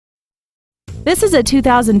This is a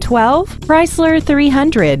 2012 Chrysler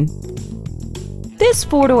 300. This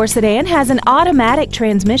four-door sedan has an automatic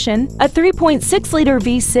transmission, a 3.6-liter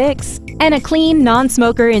V6, and a clean,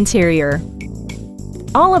 non-smoker interior.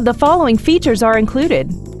 All of the following features are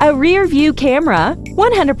included: a rear-view camera,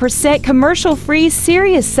 100% commercial-free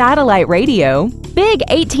Sirius satellite radio, big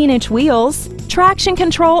 18-inch wheels, traction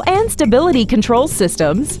control and stability control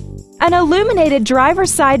systems, an illuminated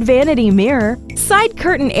driver's side vanity mirror, side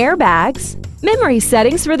curtain airbags, memory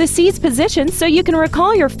settings for the seat's position so you can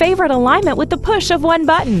recall your favorite alignment with the push of one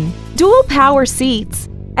button, dual power seats,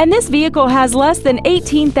 and this vehicle has less than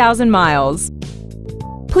 18,000 miles.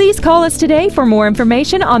 Please call us today for more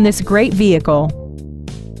information on this great vehicle.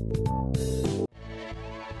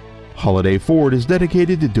 Holiday Ford is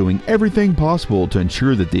dedicated to doing everything possible to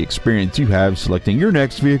ensure that the experience you have selecting your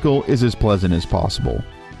next vehicle is as pleasant as possible.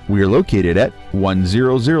 We are located at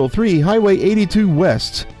 1003 Highway 82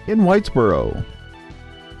 West in Whitesboro.